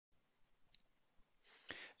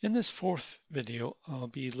In this fourth video, I'll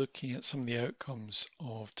be looking at some of the outcomes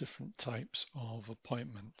of different types of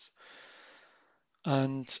appointments.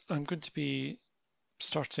 And I'm going to be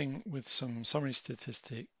starting with some summary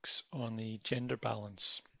statistics on the gender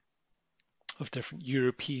balance of different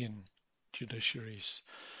European judiciaries.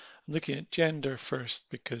 I'm looking at gender first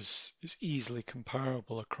because it's easily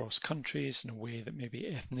comparable across countries in a way that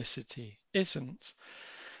maybe ethnicity isn't.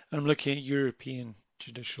 And I'm looking at European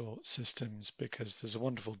judicial systems because there's a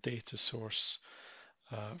wonderful data source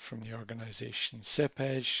from the organization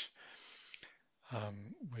CEPEJ,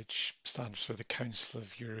 which stands for the Council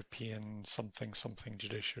of European something something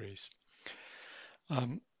judiciaries.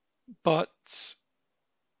 But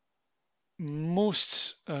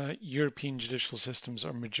most European judicial systems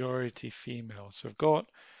are majority female. So I've got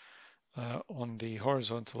on the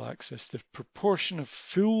horizontal axis the proportion of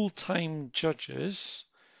full-time judges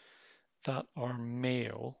that are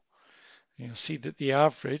male. You'll see that the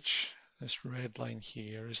average, this red line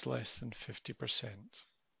here, is less than 50%.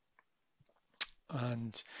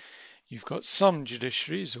 And you've got some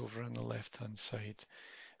judiciaries over on the left-hand side,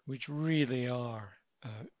 which really are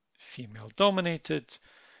female dominated,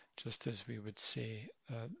 just as we would say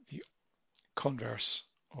the converse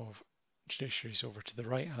of judiciaries over to the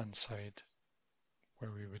right-hand side,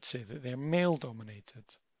 where we would say that they're male dominated.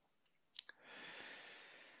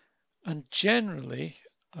 And generally,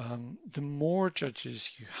 the more judges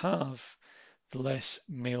you have, the less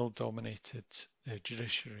male dominated the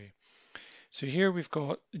judiciary. So here we've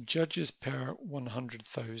got judges per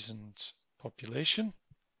 100,000 population.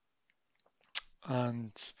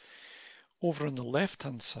 And over on the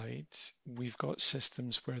left-hand side, we've got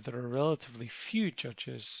systems where there are relatively few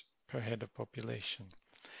judges per head of population.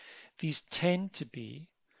 These tend to be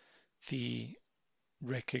the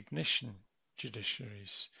recognition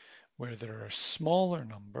judiciaries, where there are a smaller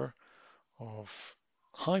number of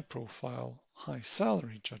high-profile,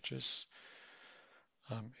 high-salary judges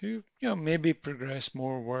who, maybe progress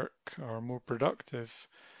more work or are more productive,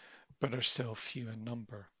 but are still few in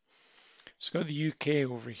number. So we've got the UK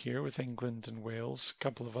over here with England and Wales, a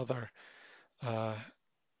couple of other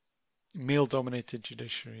male-dominated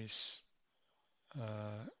judiciaries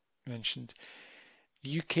mentioned.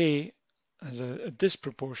 The UK has a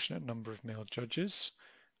disproportionate number of male judges,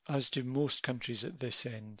 as do most countries at this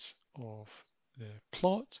end of the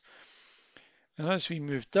plot. And as we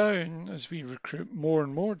move down, as we recruit more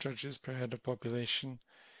and more judges per head of population,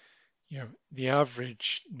 the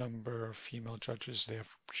average number of female judges, the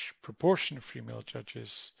average proportion of female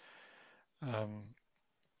judges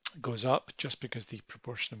goes up just because the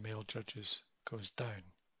proportion of male judges goes down.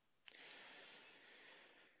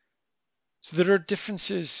 So there are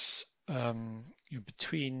differences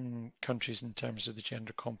between countries in terms of the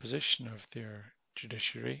gender composition of their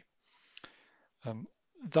judiciary.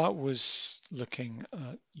 That was looking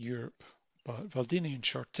at Europe, but Valdini and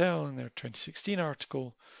Chartel in their 2016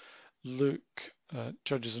 article look at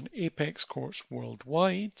judges on apex courts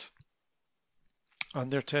worldwide,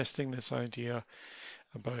 and they're testing this idea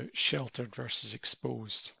about sheltered versus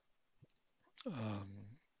exposed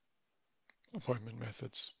appointment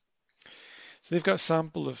methods. So they've got a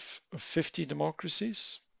sample of 50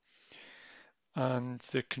 democracies, and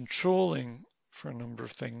they're controlling for a number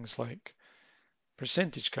of things like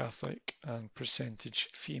percentage Catholic and percentage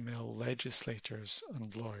female legislators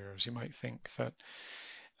and lawyers. You might think that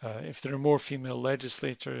if there are more female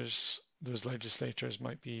legislators, those legislators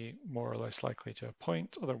might be more or less likely to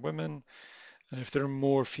appoint other women. And if there are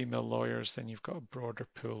more female lawyers, then you've got a broader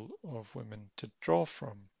pool of women to draw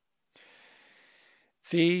from.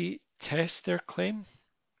 They test their claim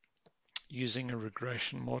using a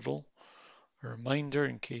regression model. A reminder,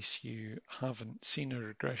 in case you haven't seen a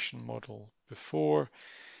regression model before,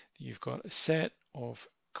 you've got a set of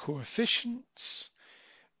coefficients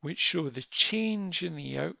which show the change in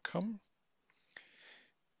the outcome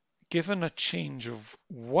given a change of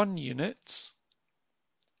 1 unit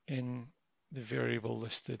in the variable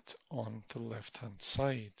listed on the left-hand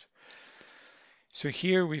side. So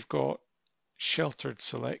here we've got sheltered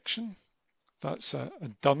selection. That's a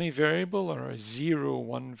dummy variable or a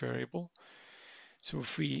 0-1 variable. So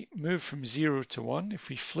if we move from 0 to 1, if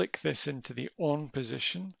we flick this into the on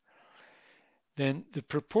position, then the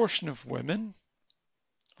proportion of women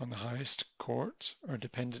on the highest court, or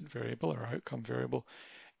dependent variable or outcome variable,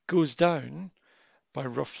 goes down by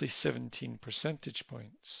roughly 17 percentage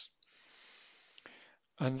points.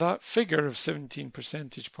 And that figure of 17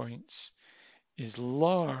 percentage points is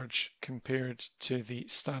large compared to the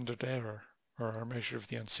standard error, or our measure of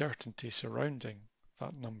the uncertainty surrounding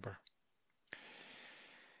that number.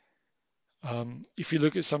 If you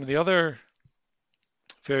look at some of the other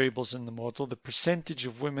variables in the model. The percentage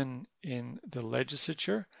of women in the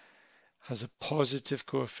legislature has a positive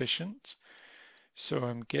coefficient.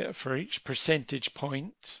 So for each percentage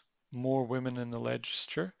point, more women in the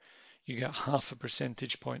legislature, you get half a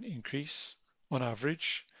percentage point increase on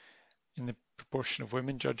average in the proportion of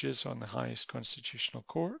women judges on the highest constitutional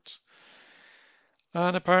court.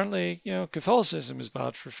 And apparently, Catholicism is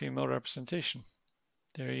bad for female representation.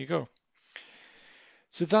 There you go.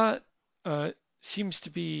 So that seems to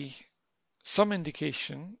be some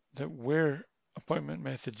indication that where appointment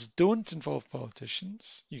methods don't involve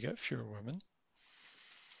politicians, you get fewer women.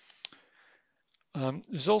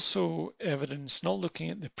 There's also evidence not looking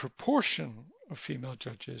at the proportion of female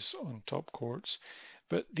judges on top courts,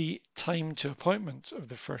 but the time to appointment of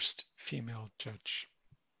the first female judge.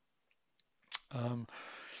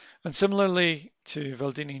 And similarly to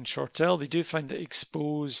Valdini and Shortell, they do find that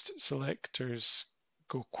exposed selectors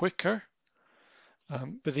go quicker,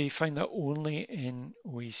 but they find that only in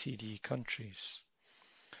OECD countries.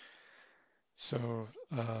 So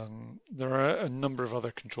there are a number of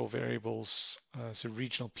other control variables. So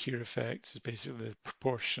regional peer effects is basically the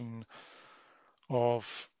proportion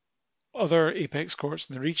of other apex courts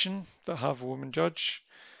in the region that have a woman judge,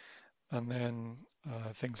 and then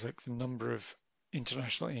things like the number of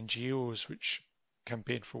international NGOs which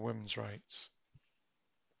campaign for women's rights.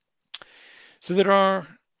 So there are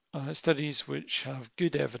studies which have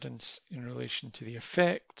good evidence in relation to the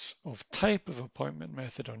effects of type of appointment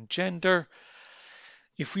method on gender.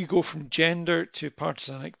 If we go from gender to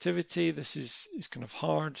partisan activity, this is kind of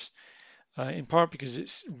hard, in part because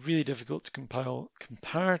it's really difficult to compile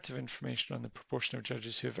comparative information on the proportion of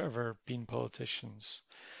judges who have ever been politicians.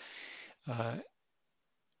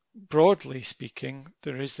 Broadly speaking,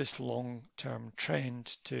 there is this long-term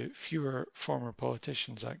trend to fewer former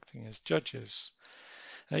politicians acting as judges.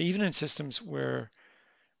 Even in systems where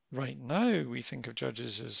right now we think of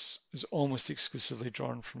judges as almost exclusively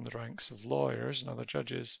drawn from the ranks of lawyers and other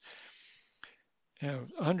judges,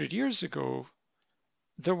 100 years ago,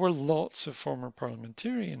 there were lots of former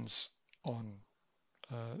parliamentarians on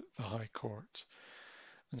the High Court.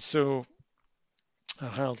 And so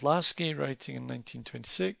Harold Laski, writing in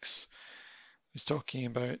 1926, was talking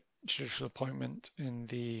about judicial appointment in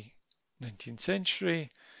the 19th century.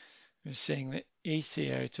 He was saying that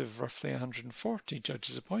 80 out of roughly 140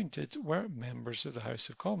 judges appointed were members of the House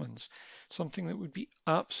of Commons, something that would be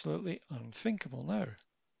absolutely unthinkable now.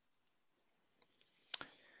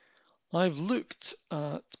 I've looked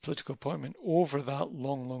at political appointment over that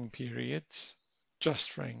long period, just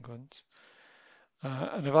for England,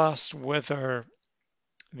 and I've asked whether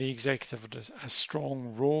the executive has a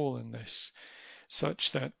strong role in this,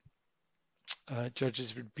 such that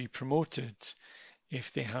judges would be promoted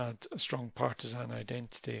if they had a strong partisan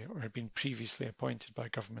identity or had been previously appointed by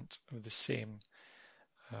government of the same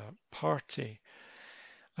party.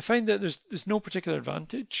 I find that there's no particular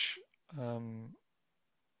advantage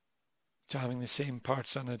to having the same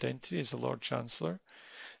partisan identity as the Lord Chancellor.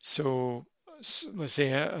 So let's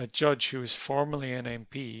say a judge who is formerly an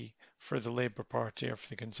MP for the Labour Party or for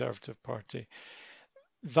the Conservative Party,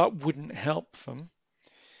 that wouldn't help them.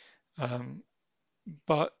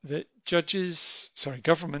 But that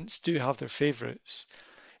governments do have their favourites.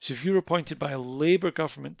 So if you're appointed by a Labour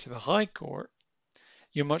government to the High Court,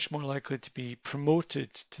 you're much more likely to be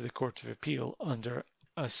promoted to the Court of Appeal under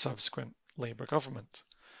a subsequent Labour government.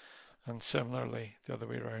 And similarly, the other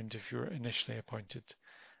way around, if you're initially appointed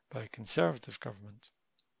by a Conservative government.